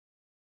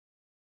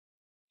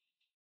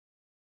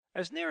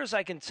As near as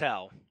I can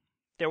tell,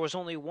 there was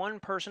only one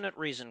person at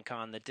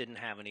Reasoncon that didn't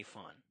have any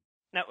fun.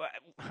 Now,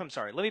 I'm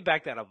sorry, let me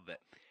back that up a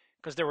bit.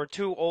 Because there were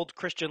two old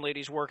Christian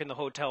ladies working the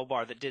hotel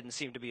bar that didn't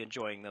seem to be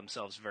enjoying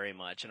themselves very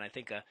much, and I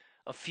think a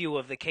few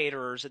of the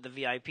caterers at the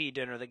VIP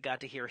dinner that got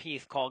to hear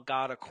Heath call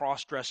God a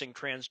cross-dressing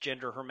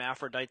transgender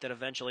hermaphrodite that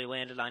eventually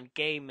landed on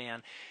gay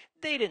man,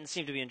 they didn't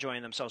seem to be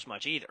enjoying themselves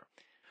much either.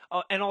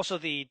 And also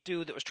the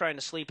dude that was trying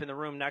to sleep in the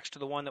room next to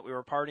the one that we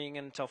were partying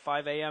in until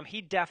 5 a.m., he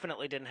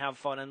definitely didn't have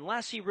fun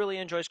unless he really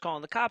enjoys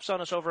calling the cops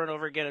on us over and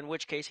over again, in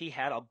which case he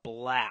had a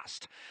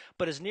blast.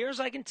 But as near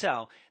as I can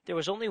tell, there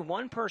was only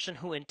one person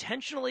who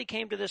intentionally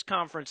came to this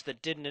conference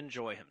that didn't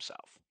enjoy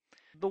himself.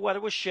 The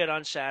weather was shit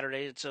on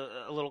Saturday. It's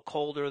a little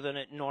colder than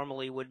it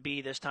normally would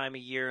be this time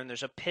of year, and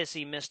there's a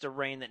pissy mist of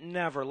rain that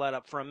never let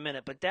up for a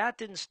minute, but that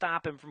didn't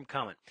stop him from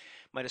coming.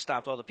 Might have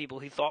stopped all the people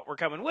he thought were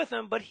coming with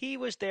him, but he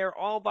was there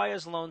all by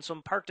his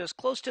lonesome, parked as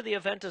close to the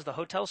event as the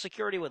hotel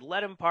security would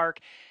let him park,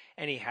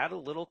 and he had a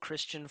little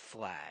Christian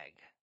flag.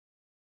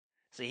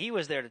 See, he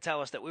was there to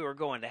tell us that we were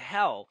going to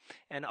hell,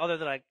 and other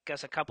than I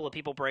guess a couple of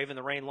people braving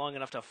the rain long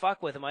enough to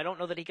fuck with him, I don't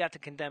know that he got to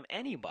condemn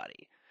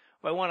anybody.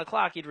 By 1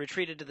 o'clock, he'd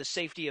retreated to the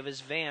safety of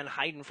his van,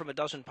 hiding from a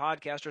dozen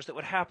podcasters that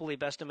would happily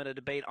best him in a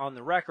debate on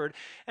the record,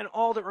 and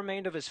all that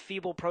remained of his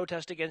feeble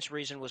protest against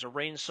reason was a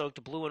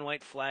rain-soaked blue and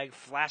white flag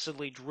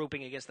flaccidly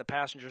drooping against the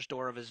passenger's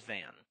door of his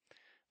van.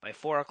 By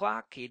 4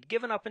 o'clock, he'd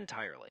given up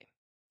entirely.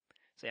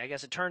 See, I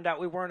guess it turned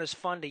out we weren't as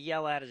fun to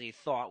yell at as he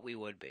thought we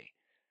would be.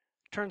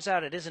 Turns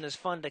out it isn't as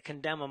fun to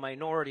condemn a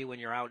minority when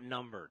you're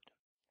outnumbered.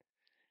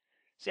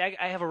 See,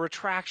 I have a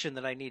retraction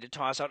that I need to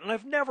toss out, and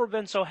I've never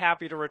been so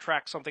happy to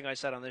retract something I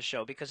said on this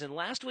show, because in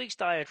last week's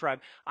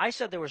diatribe, I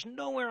said there was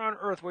nowhere on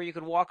earth where you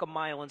could walk a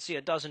mile and see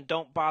a dozen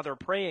don't bother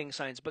praying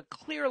signs, but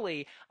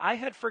clearly I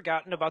had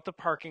forgotten about the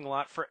parking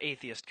lot for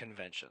atheist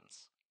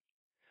conventions.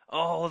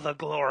 Oh, the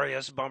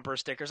glorious bumper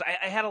stickers.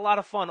 I had a lot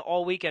of fun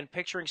all weekend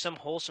picturing some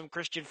wholesome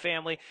Christian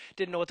family.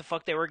 Didn't know what the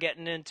fuck they were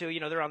getting into.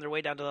 You know, they're on their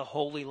way down to the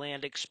Holy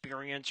Land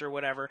experience or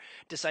whatever.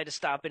 Decide to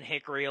stop in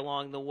Hickory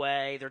along the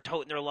way. They're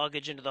toting their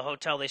luggage into the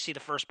hotel. They see the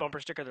first bumper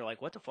sticker. They're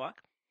like, what the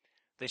fuck?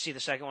 They see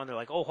the second one, they're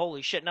like, oh,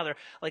 holy shit. Now they're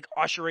like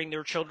ushering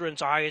their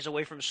children's eyes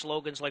away from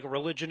slogans like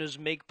religion is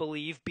make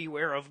believe,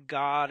 beware of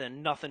God,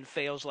 and nothing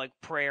fails like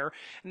prayer.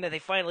 And then they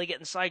finally get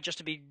inside just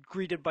to be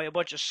greeted by a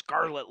bunch of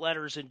scarlet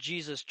letters and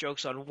Jesus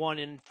jokes on 1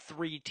 in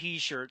 3 t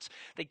shirts.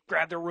 They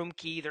grab their room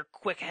key, they're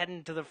quick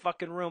heading to the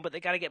fucking room, but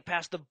they got to get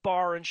past the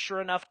bar. And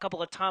sure enough, a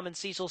couple of Tom and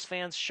Cecil's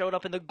fans showed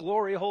up in the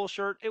glory hole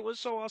shirt. It was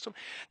so awesome.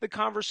 The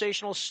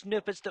conversational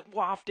snippets that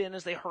waft in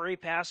as they hurry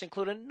past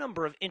include a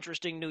number of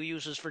interesting new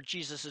uses for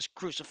Jesus'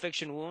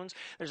 crucifixion wounds.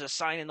 There's a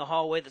sign in the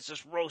hallway that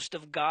says Roast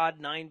of God,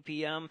 9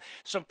 p.m.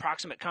 Some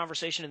proximate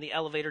conversation in the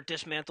elevator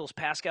dismantles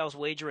Pascal's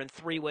wager in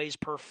 3 ways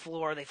per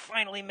floor. They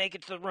finally make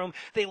it to the room.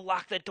 They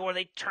lock the door.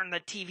 They turn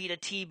the TV to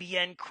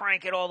TBN,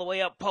 crank it all the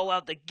way up, pull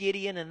out the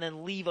Gideon, and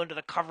then leave under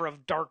the cover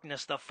of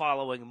darkness the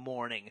following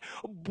morning.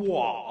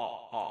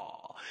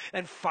 Bwah!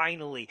 And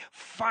finally,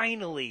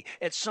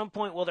 at some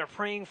point while they're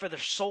praying for the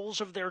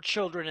souls of their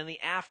children in the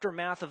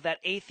aftermath of that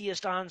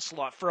atheist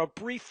onslaught, for a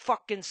brief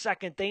fucking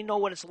second, they know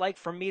what it's like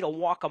for me to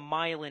walk a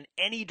mile in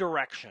any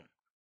direction.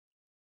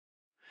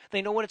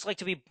 They know what it's like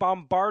to be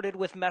bombarded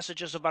with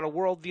messages about a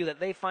worldview that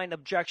they find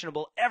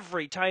objectionable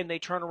every time they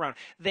turn around.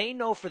 They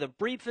know for the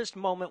briefest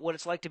moment what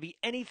it's like to be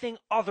anything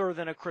other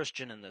than a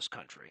Christian in this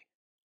country.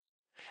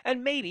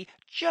 And maybe,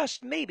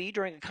 just maybe,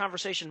 during a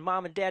conversation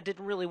mom and dad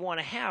didn't really want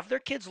to have, their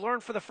kids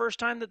learned for the first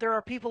time that there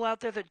are people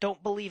out there that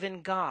don't believe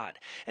in God.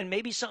 And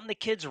maybe something the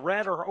kids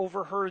read or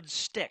overheard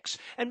sticks.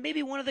 And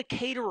maybe one of the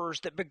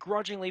caterers that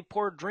begrudgingly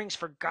poured drinks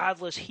for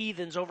godless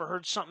heathens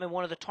overheard something in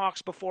one of the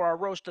talks before our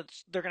roast that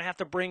they're going to have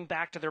to bring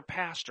back to their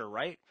pastor,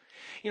 right?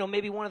 You know,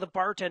 maybe one of the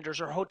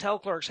bartenders or hotel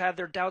clerks had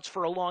their doubts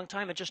for a long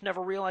time and just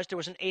never realized there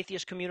was an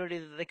atheist community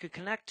that they could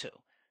connect to.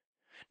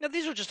 Now,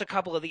 these are just a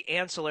couple of the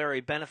ancillary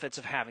benefits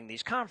of having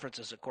these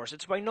conferences, of course.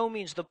 It's by no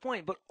means the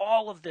point, but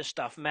all of this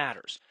stuff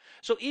matters.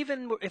 So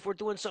even if we're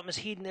doing something as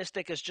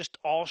hedonistic as just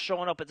all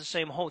showing up at the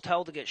same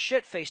hotel to get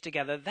shit-faced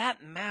together,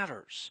 that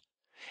matters.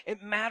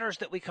 It matters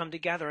that we come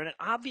together. And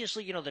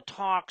obviously, you know, the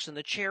talks and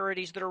the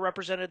charities that are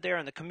represented there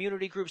and the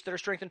community groups that are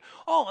strengthened,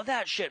 all of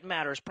that shit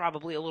matters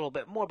probably a little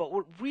bit more. But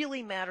what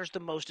really matters the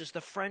most is the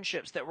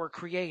friendships that we're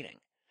creating.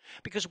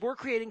 Because we're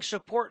creating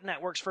support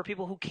networks for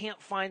people who can't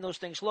find those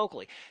things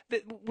locally.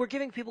 We're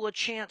giving people a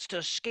chance to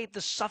escape the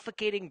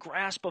suffocating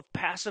grasp of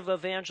passive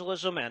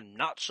evangelism and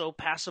not so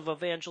passive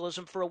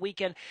evangelism for a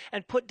weekend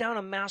and put down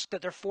a mask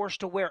that they're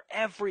forced to wear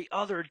every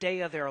other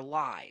day of their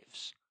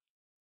lives.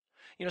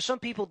 You know, some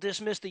people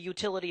dismiss the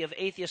utility of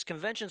atheist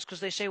conventions because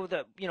they say, well,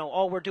 that, you know,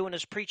 all we're doing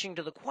is preaching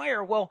to the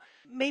choir. Well,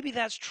 maybe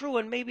that's true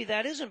and maybe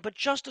that isn't, but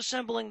just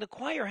assembling the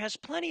choir has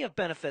plenty of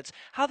benefits.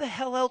 How the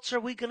hell else are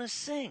we going to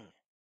sing?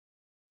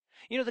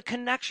 You know, the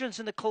connections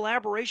and the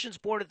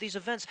collaborations born at these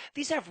events,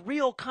 these have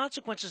real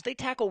consequences. They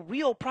tackle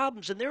real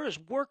problems, and there is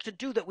work to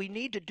do that we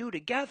need to do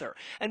together.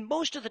 And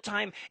most of the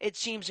time, it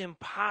seems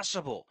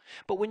impossible.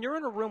 But when you're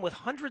in a room with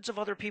hundreds of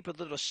other people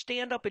that'll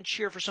stand up and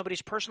cheer for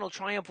somebody's personal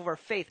triumph over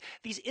faith,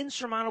 these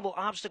insurmountable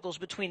obstacles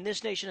between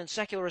this nation and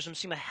secularism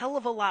seem a hell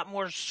of a lot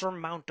more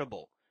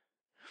surmountable.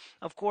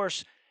 Of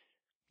course,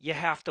 you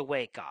have to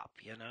wake up,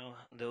 you know.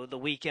 The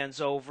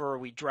weekend's over,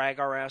 we drag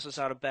our asses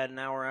out of bed an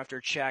hour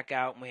after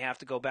checkout, and we have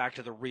to go back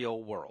to the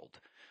real world.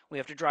 We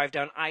have to drive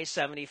down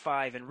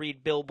I-75 and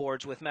read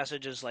billboards with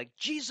messages like,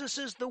 Jesus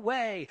is the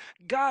way,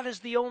 God is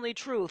the only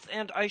truth,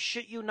 and I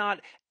shit you not,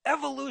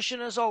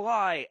 evolution is a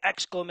lie!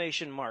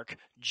 Exclamation mark,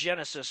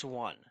 Genesis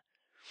 1.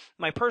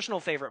 My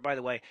personal favorite, by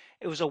the way,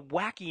 it was a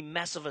wacky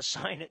mess of a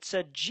sign. It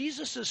said,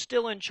 Jesus is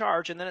still in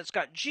charge, and then it's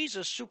got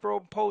Jesus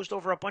superimposed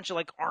over a bunch of,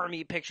 like,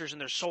 army pictures,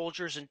 and there's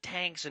soldiers and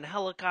tanks and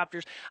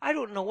helicopters. I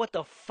don't know what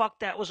the fuck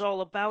that was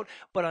all about,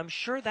 but I'm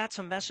sure that's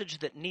a message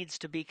that needs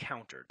to be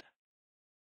countered.